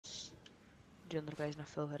Die andere guy is nog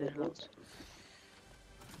veel verder geland.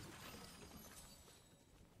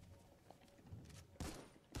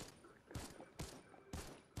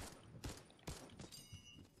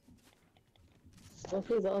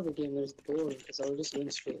 Hopefully the other game is boring because I'll just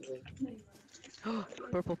win straight away.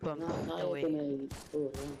 Purple pump. Now No you're way. gonna go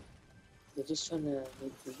around. They're just trying to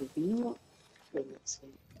make the you know what? Wait, let's see.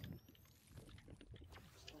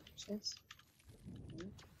 Chess?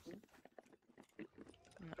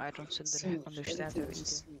 I don't So much, understand everything her is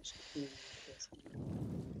just either. so much cleaner with this.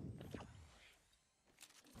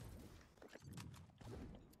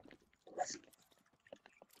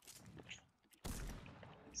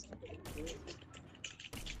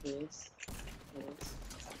 This,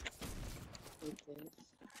 with this,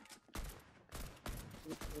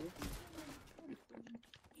 with this.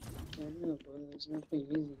 I don't know, bro. There's no point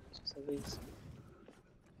using it. It's just a waste.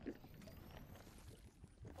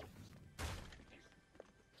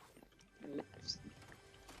 Oops.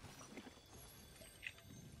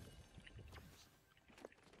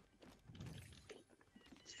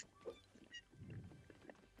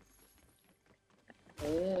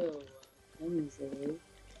 Oh, Wednesday.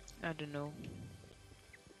 I don't know.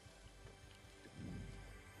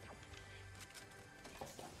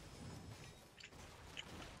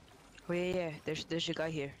 Oh yeah, there's a guy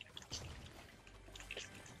here.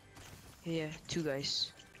 Yeah, two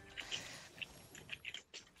guys.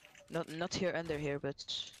 Not here under here, but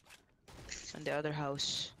in the other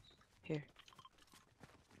house. Here.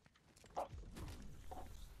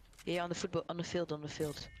 Yeah, on the football, on the field.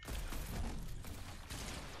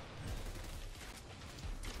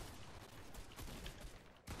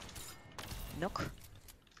 Knock.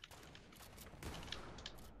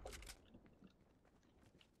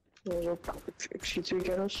 Ik zie twee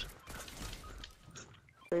kerels.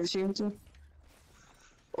 Even 17.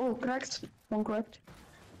 Oh, cracked. One cracked.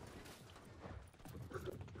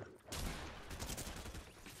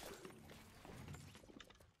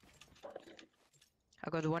 I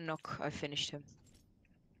got one knock. I finished him.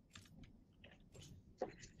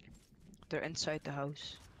 They're inside the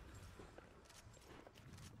house.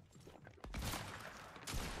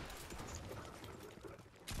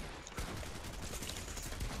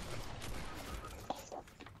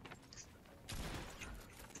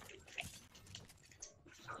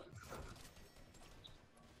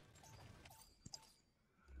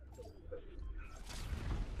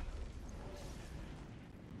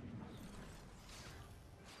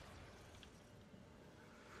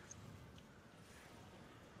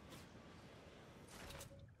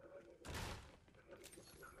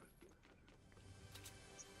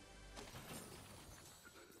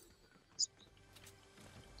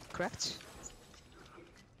 Cracked.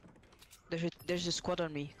 There's a squad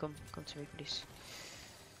on me. Come to me, please.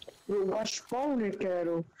 Waar spawn ik,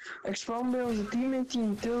 kerel? Ik spawn bij onze teammate die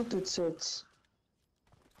in tilted zit.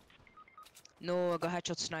 No, I got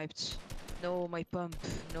headshot sniped. No, my pump.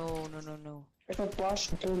 No. Ik heb paars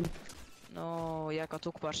pump. No, ja, ik had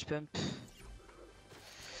ook paars pump.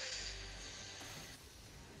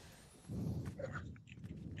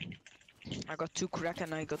 I got two crack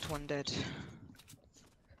and I got one dead.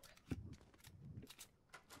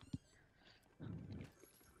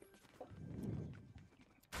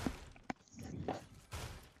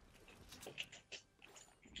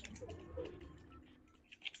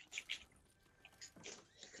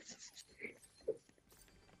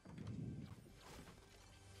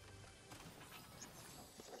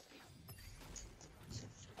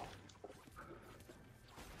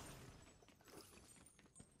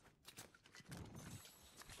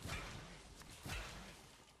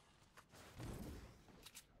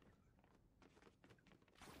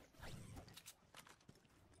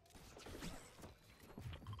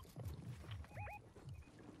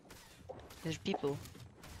 There's people.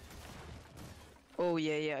 Oh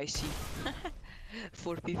yeah, I see.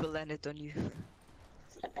 4 people landed on you.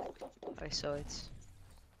 I saw it.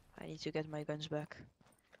 I need to get my guns back.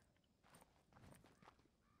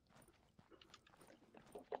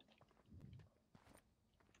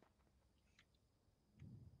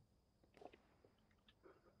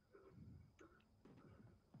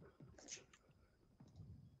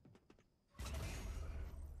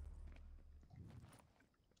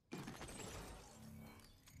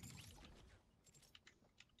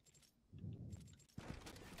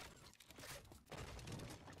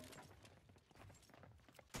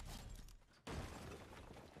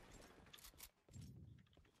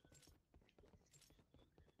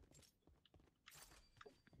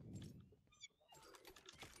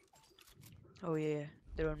 Oh yeah,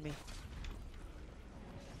 they're on me.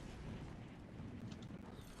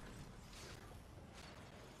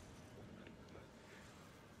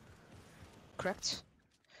 cracked.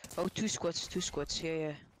 Oh, two squads, yeah,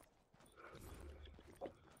 yeah.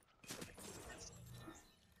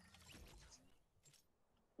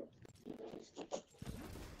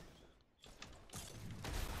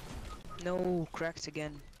 No, cracked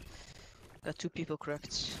again. Got two people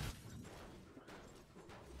cracked.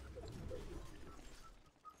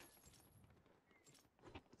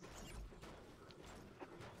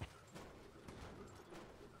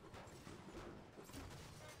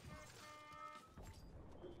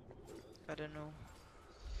 I don't know.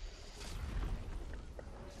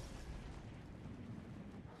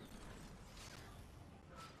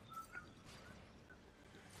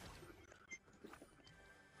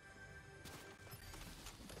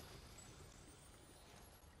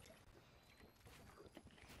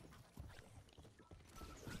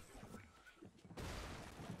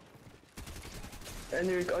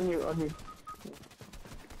 Hendrik, on you.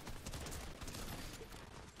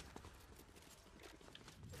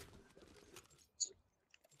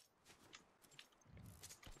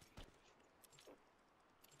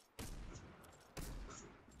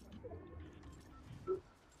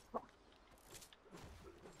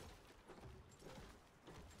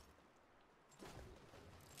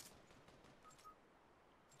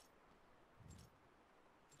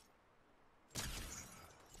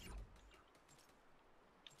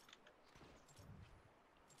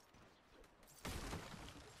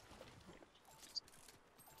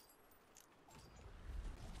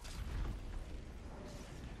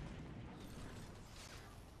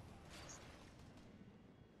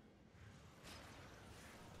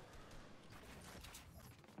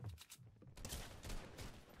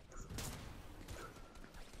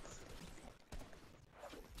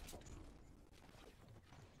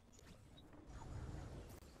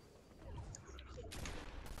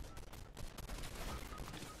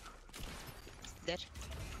 Dead.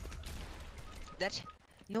 Dead.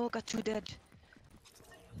 No, I got two dead.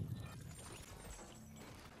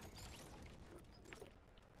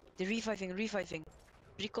 They're reviving.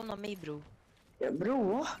 Brie, kom dan mee, bro. Ja, bro,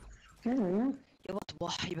 wat? Ja. Ja, wat?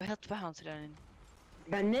 Wow, je bent heel weg aan het rennen.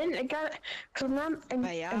 Ja, nee, ik zat naam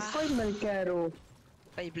Maar ja. een fight met een kerel.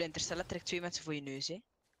 Ben je blind? Er staan letterlijk twee mensen voor je neus, hè.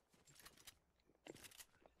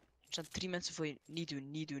 Er staan 3 mensen voor je... Niet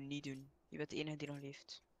doen. Je bent de enige die nog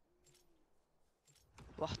leeft.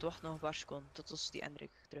 Wacht nog een paar seconden, tot als die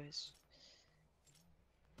Hendrik terug is.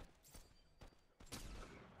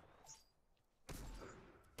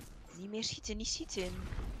 Niet schieten.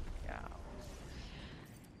 Ja.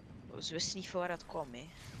 Oh, ze wisten niet van waar het kwam, hè.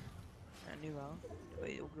 Ja, nu wel. Nu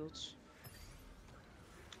ben je ook dood.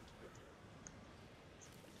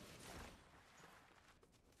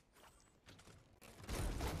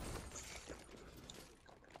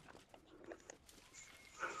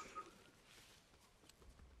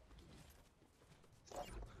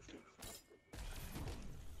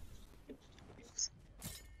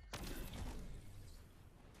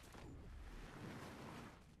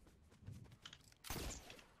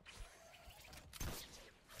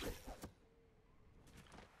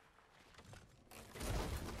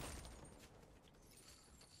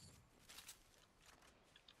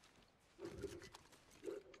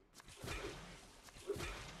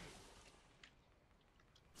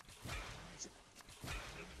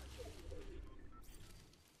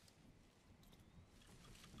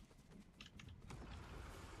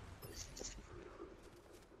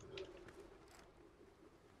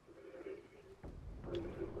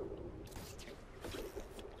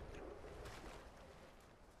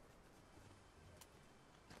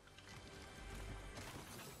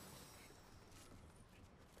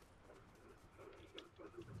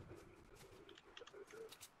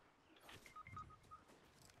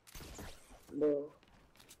 Bro.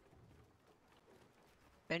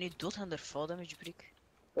 Ben je nu dood aan de fall damage, Brik?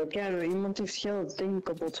 Kerel, iemand heeft heel het ding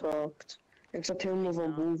kapot gemaakt. Ik zat helemaal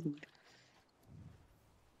van boven.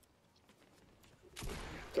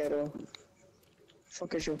 Kerel.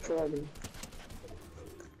 Fuck is your problem?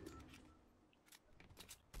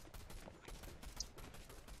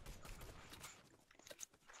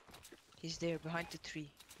 He's there, behind the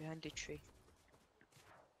tree.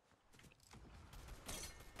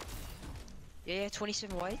 Yeah,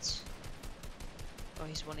 27 whites. Oh,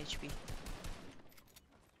 he's 1 HP.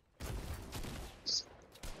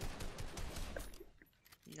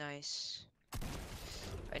 Nice.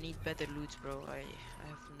 I need better loot, bro. I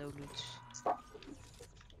have no loot.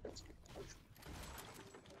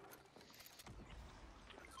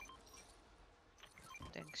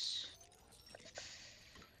 Thanks.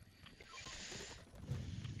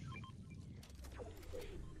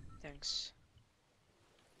 Thanks.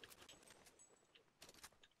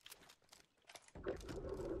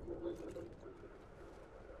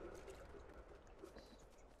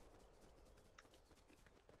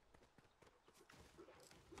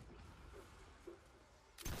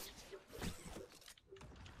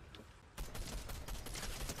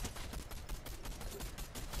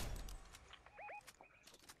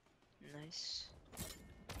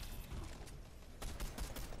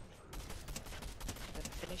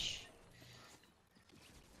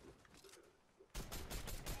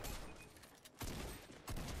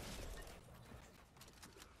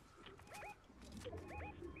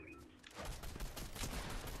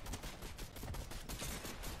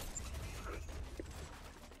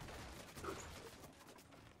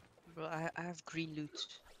 Bro, I have green loot.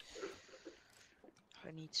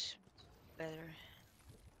 I need better.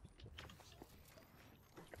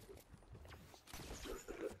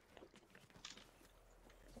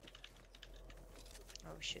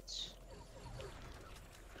 Oh shit.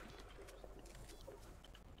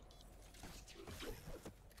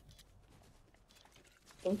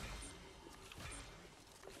 Okay.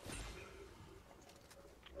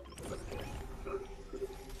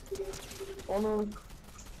 Oh no.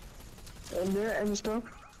 And there, and the store.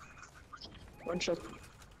 One shot.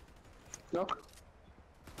 Knock.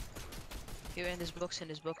 Here in this box, in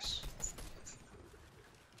this box.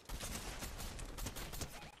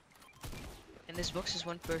 In this box is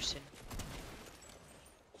one person.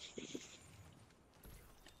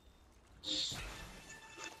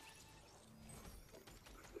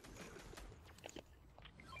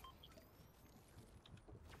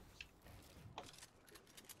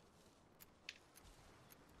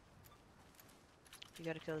 You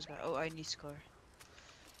gotta kill this guy. Oh, I need scar.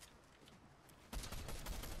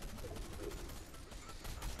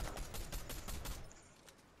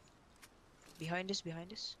 Behind us,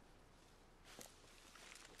 behind us.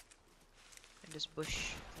 In this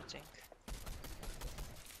bush, I think.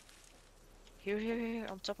 Here, here, here,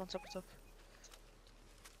 on top, on top, on top.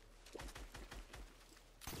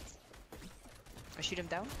 I shoot him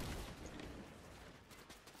down.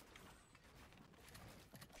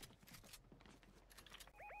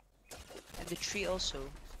 And the tree also.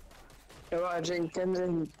 Ja, maar zijn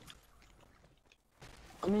kinderen.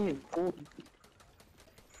 Oh nee, oh.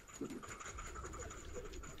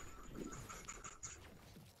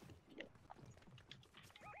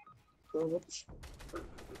 Oh, wat?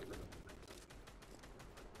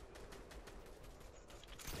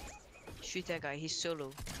 Shoot that guy, he's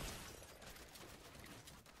solo.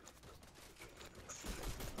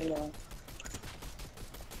 Ja.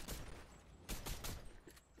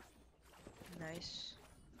 Nice.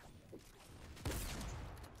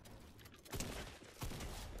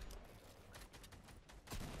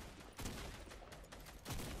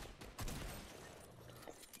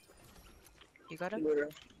 You got him? Ja.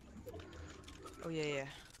 Oh yeah, yeah.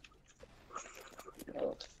 Ja,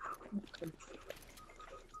 wat? Okay.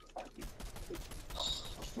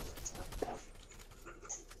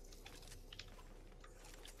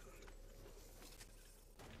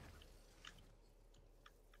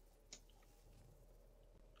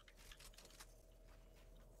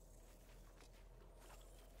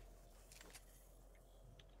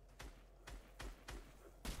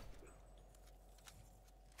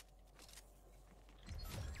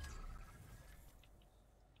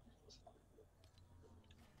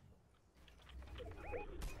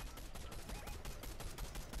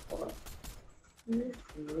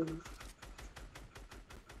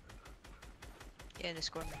 Yeah, in this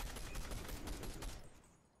corner.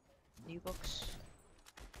 New box.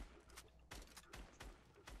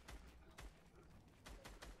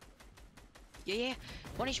 Yeah, yeah.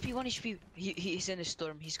 1 HP, 1 HP. He's in a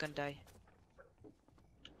storm. He's gonna die.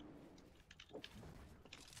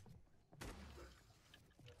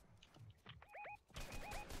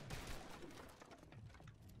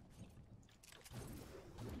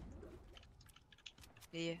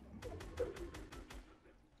 Yeah, yeah.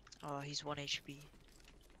 Oh, he's 1 HP.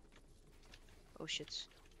 Oh shit.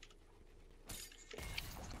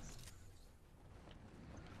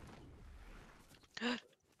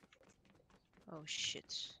 Oh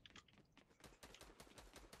shit.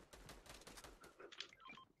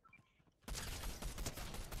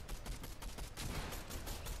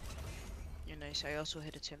 Yeah, nice. I also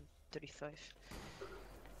hit him 35.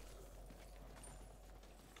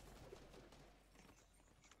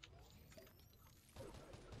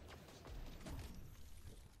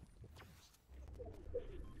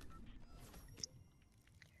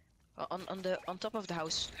 On top of the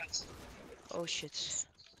house. Oh shit.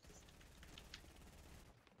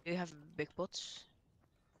 Do you have big pots?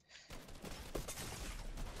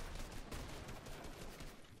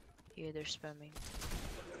 Yeah, they're spamming.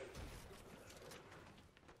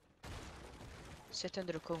 Sit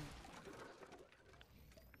under a comb.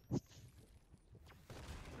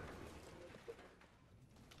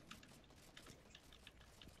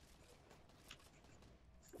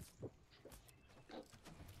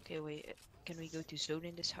 Okay, wait. Can we go to zone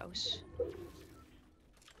in this house?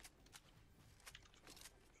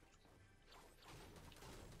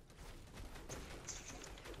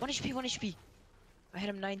 One HP, 1 HP. I hit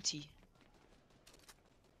him 90.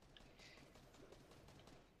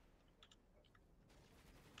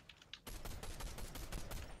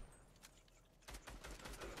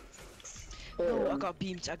 No, I got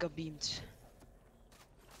beamed. I got beamed.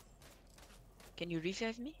 Can you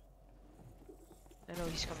revive me? I know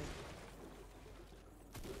he's coming.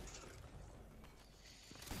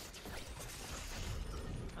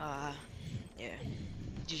 Ah, yeah.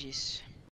 GG's.